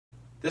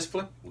This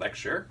flip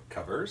lecture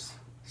covers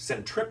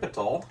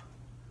centripetal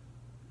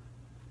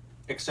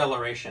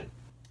acceleration.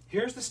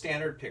 Here's the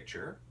standard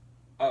picture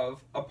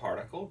of a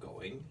particle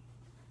going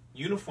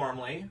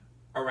uniformly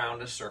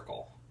around a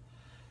circle.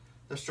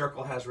 The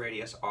circle has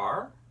radius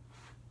r.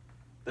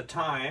 The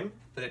time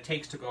that it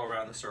takes to go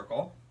around the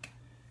circle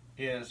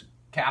is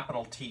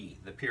capital T,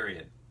 the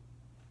period.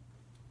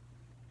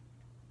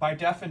 By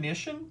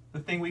definition, the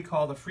thing we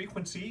call the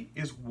frequency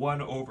is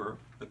 1 over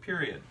the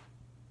period.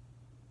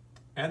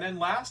 And then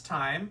last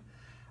time,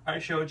 I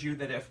showed you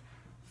that if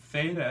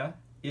theta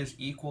is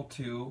equal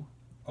to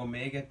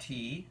omega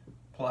t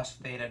plus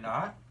theta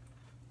naught,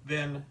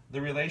 then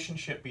the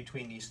relationship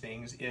between these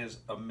things is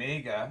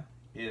omega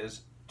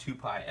is 2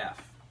 pi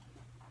f.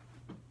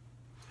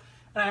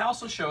 And I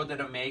also showed that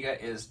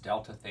omega is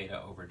delta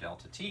theta over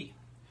delta t.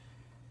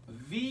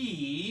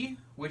 V,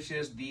 which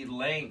is the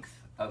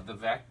length of the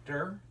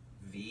vector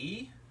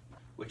v,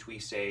 which we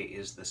say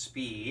is the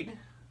speed,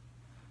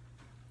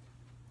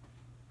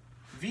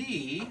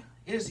 v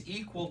is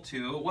equal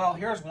to, well,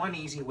 here's one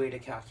easy way to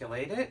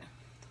calculate it.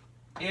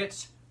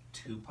 It's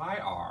 2 pi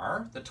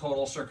r, the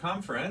total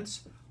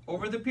circumference,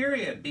 over the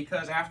period,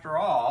 because after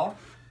all,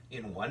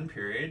 in one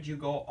period you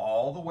go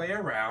all the way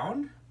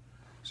around,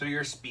 so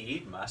your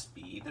speed must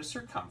be the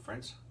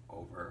circumference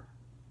over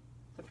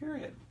the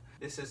period.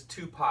 This is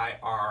 2 pi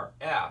r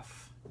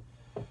f,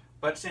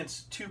 but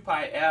since 2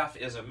 pi f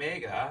is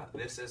omega,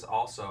 this is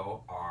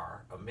also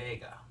r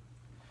omega.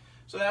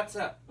 So that's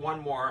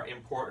one more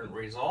important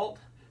result,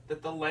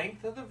 that the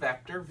length of the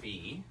vector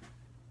v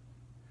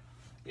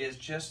is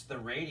just the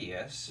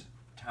radius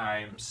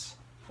times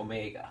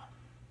omega.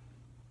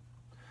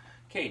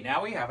 Okay,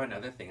 now we have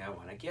another thing I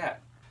want to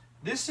get.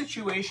 This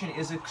situation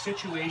is a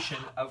situation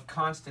of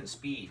constant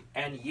speed,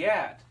 and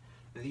yet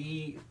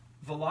the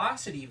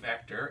velocity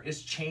vector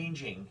is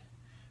changing.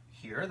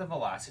 Here the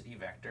velocity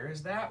vector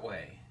is that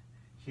way.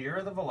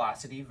 Here the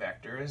velocity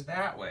vector is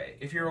that way.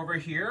 If you're over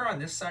here on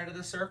this side of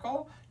the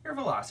circle, your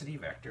velocity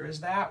vector is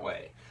that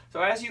way.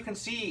 So as you can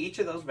see, each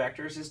of those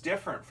vectors is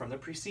different from the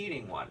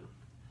preceding one.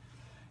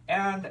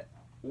 And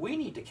we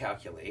need to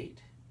calculate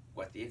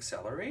what the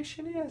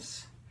acceleration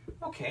is.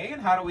 Okay,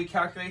 and how do we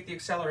calculate the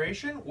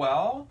acceleration?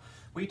 Well,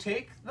 we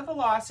take the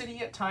velocity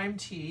at time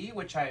t,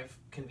 which I've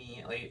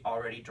conveniently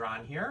already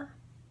drawn here,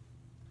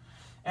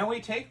 and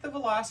we take the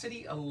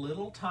velocity a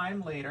little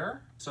time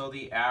later, so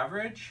the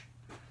average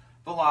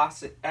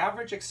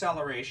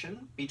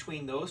acceleration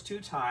between those two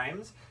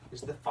times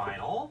is the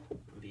final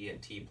v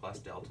at t plus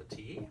delta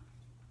t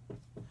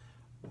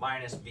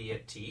minus v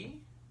at t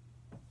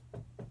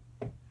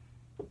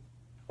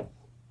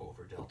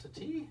over delta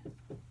t.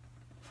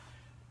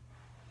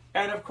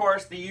 And of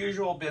course the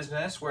usual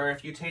business where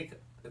if you take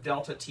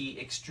delta t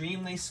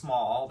extremely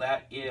small,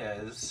 that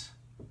is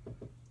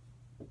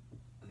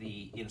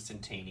the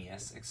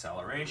instantaneous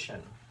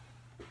acceleration.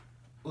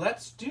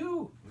 Let's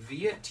do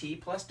v at t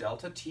plus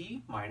delta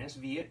t minus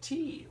v at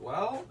t.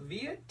 Well,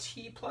 v at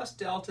t plus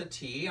delta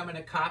t, I'm going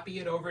to copy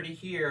it over to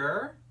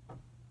here.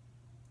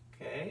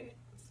 Okay,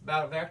 it's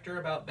about a vector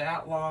about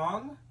that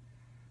long.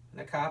 I'm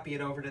going to copy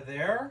it over to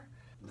there.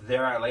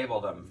 There I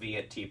labeled them. V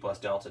at t plus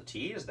delta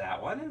t is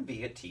that one, and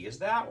v at t is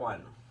that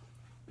one.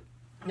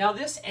 Now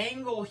this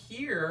angle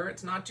here,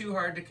 it's not too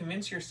hard to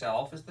convince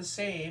yourself, is the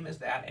same as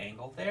that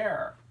angle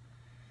there.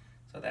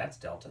 So that's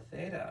delta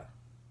theta.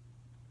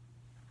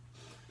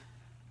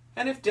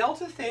 And if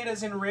delta theta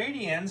is in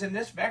radians and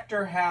this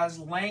vector has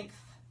length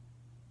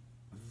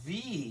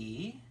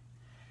v,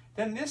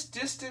 then this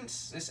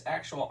distance, this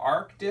actual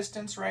arc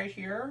distance right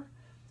here,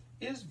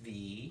 is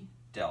v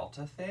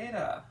delta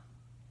theta.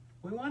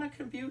 We want to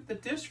compute the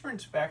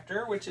difference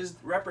vector, which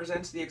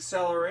represents the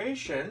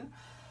acceleration.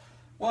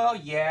 Well,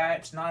 yeah,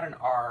 it's not an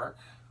arc.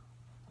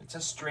 It's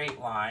a straight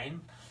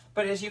line.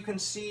 But as you can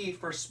see,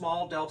 for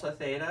small delta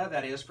theta,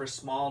 that is for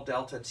small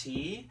delta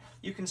t,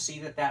 you can see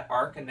that that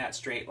arc and that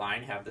straight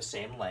line have the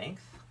same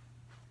length.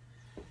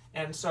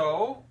 And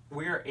so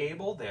we're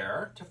able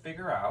there to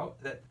figure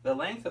out that the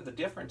length of the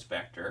difference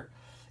vector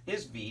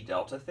is v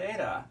delta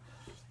theta.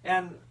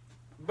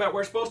 But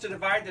we're supposed to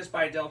divide this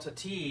by delta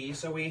t,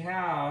 so we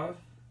have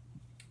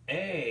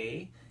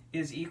a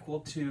is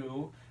equal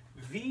to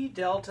v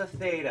delta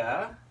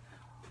theta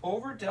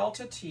over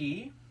delta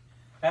t.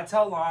 That's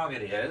how long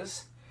it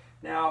is.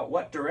 Now,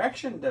 what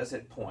direction does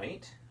it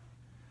point?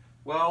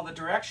 Well, the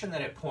direction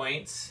that it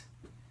points,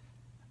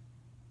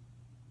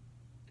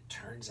 it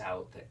turns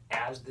out that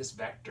as this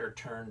vector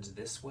turns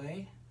this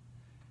way,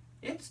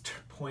 it's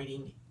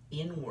pointing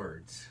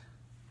inwards.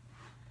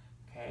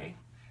 Okay?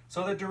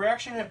 So the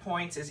direction it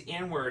points is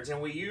inwards,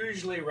 and we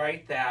usually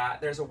write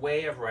that. There's a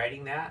way of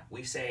writing that.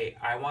 We say,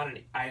 I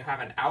have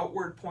an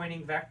outward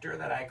pointing vector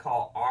that I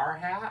call r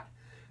hat.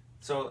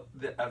 So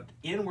the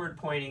inward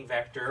pointing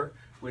vector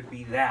would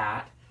be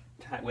that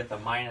with a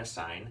minus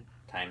sign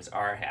times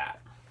r hat.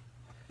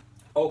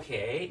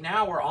 Okay,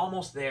 now we're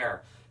almost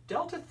there.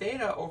 Delta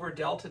theta over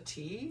delta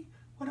t,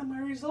 one of my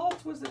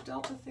results was that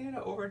delta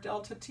theta over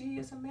delta t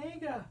is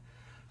omega.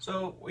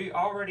 So we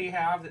already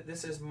have that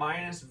this is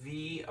minus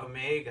v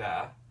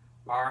omega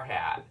r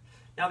hat.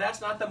 Now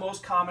that's not the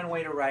most common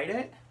way to write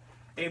it.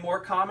 A more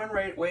common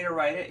way to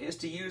write it is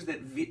to use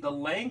that the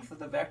length of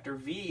the vector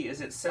v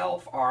is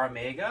itself r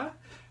omega.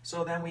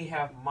 So then we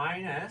have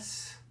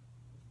minus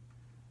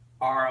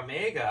r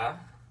omega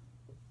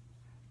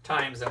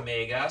times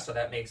omega, so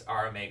that makes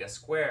r omega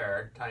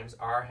squared times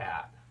r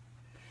hat.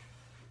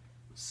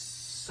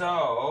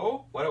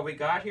 So what have we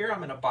got here? I'm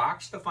going to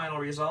box the final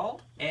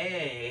result.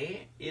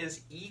 A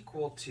is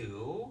equal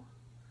to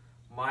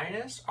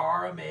minus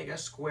r omega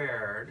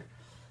squared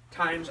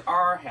times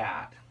r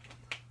hat.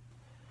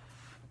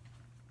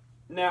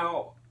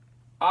 Now,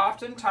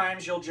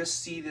 oftentimes you'll just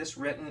see this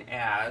written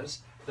as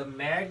the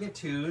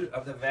magnitude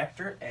of the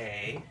vector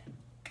A,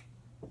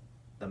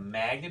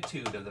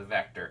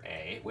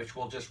 which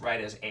we'll just write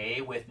as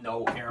A with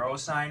no arrow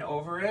sign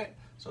over it.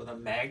 So the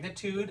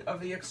magnitude of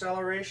the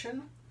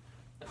acceleration,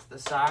 that's the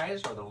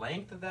size or the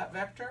length of that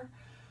vector.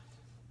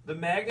 The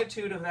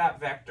magnitude of that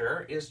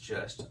vector is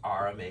just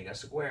r omega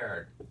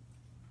squared.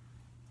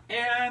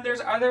 And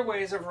there's other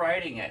ways of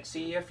writing it.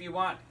 See, if you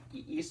want,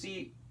 you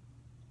see,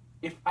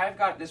 if I've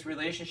got this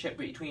relationship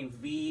between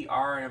v,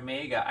 r, and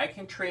omega, I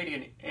can trade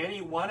in any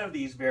one of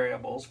these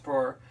variables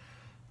for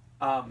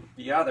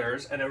the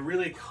others. And a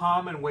really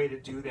common way to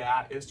do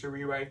that is to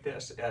rewrite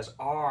this as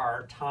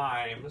r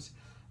times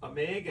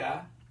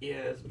omega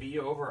is v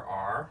over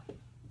r,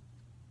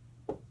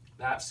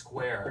 that's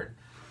squared.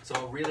 So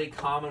a really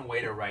common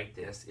way to write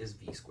this is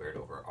v squared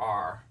over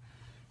r.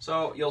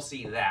 So you'll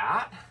see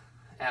that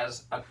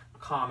as a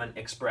common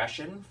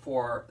expression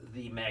for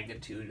the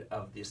magnitude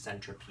of the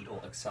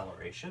centripetal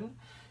acceleration.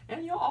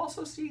 And you'll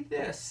also see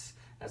this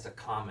as a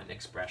common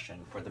expression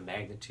for the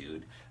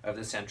magnitude of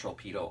the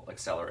centripetal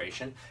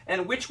acceleration.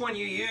 And which one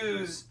you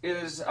use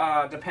is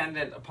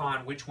dependent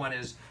upon which one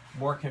is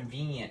more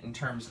convenient in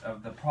terms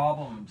of the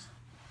problems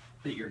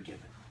that you're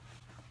given.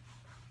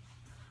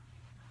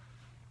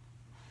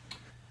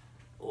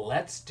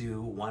 Let's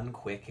do one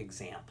quick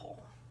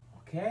example,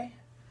 okay?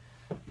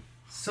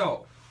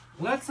 So,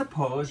 let's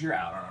suppose you're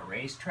out on a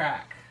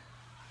racetrack.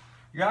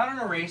 You're out on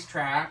a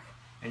racetrack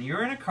and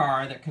you're in a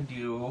car that can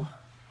do,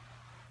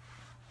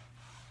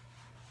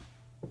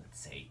 let's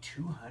say,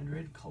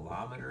 200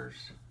 kilometers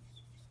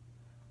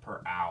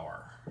per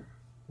hour.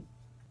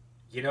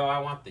 You know, I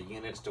want the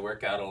units to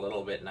work out a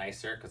little bit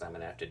nicer because I'm going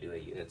to have to do a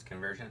units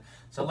conversion.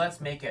 So let's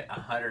make it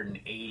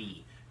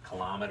 180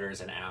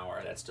 kilometers an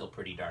hour. That's still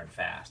pretty darn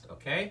fast,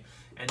 okay?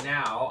 And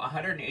now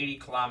 180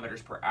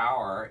 kilometers per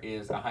hour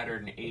is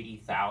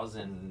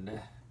 180,000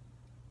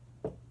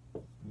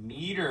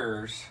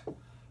 meters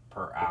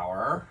per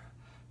hour,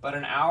 but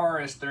an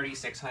hour is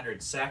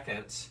 3,600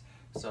 seconds,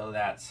 so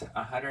that's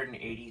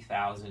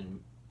 180,000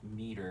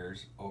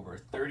 meters over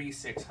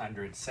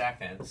 3,600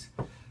 seconds.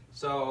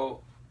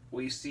 So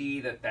we see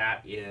that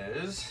that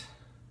is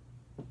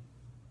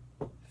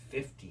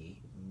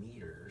 50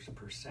 meters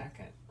per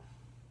second.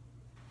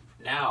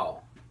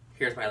 Now,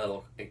 here's my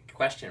little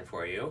question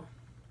for you.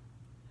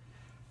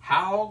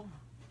 How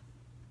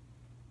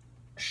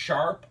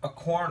sharp a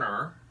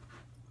corner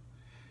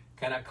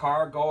can a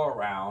car go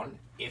around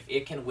if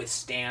it can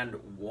withstand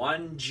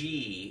 1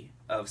 g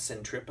of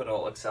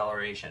centripetal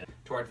acceleration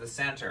towards the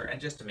center? And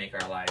just to make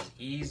our lives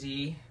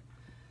easy,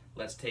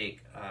 let's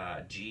take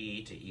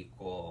g to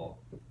equal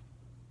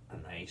a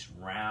nice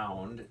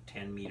round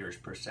 10 meters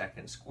per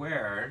second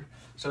squared.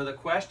 So the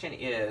question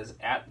is,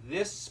 at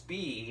this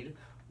speed,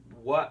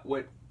 what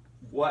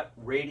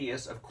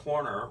radius of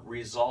corner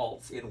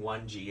results in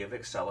 1 g of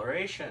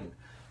acceleration?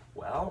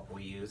 Well,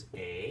 we use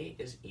A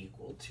is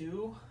equal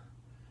to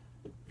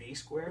v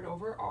squared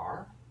over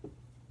r.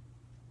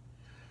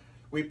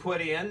 We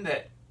put in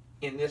that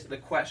in the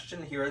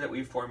question here that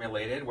we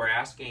formulated, we're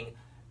asking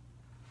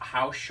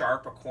how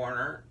sharp a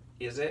corner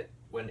is it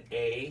when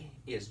A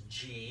is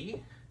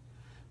g.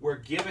 We're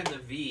given the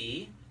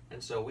v,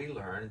 and so we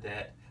learned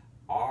that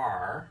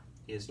r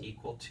is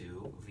equal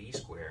to v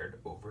squared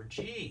over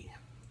g.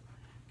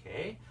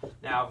 Okay,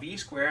 now v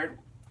squared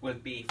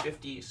would be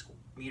 50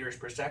 meters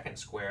per second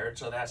squared,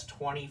 so that's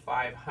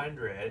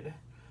 2,500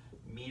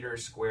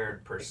 meters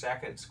squared per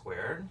second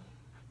squared.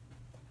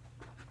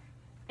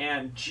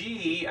 And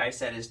g, I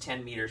said, is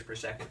 10 meters per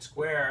second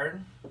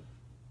squared.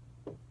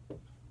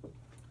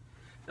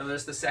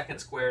 Notice the second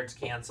squareds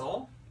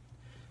cancel.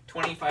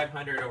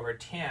 2,500 over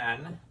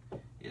 10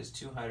 is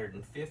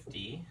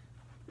 250.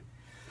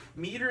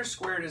 Meters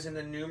squared is in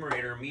the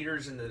numerator,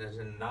 meters in the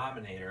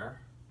denominator.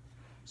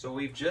 So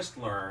we've just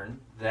learned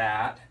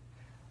that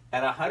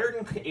at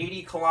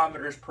 180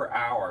 kilometers per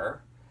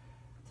hour,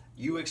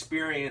 you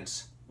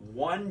experience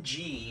 1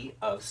 g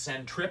of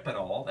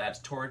centripetal, that's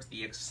towards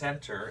the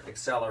center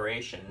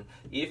acceleration,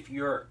 if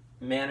you're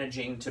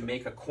managing to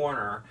make a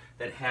corner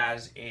that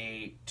has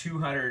a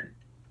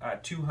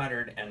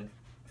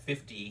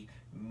 250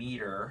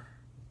 meter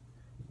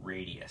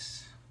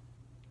radius.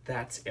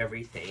 That's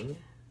everything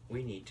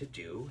we need to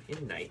do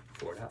in Night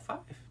 4.5.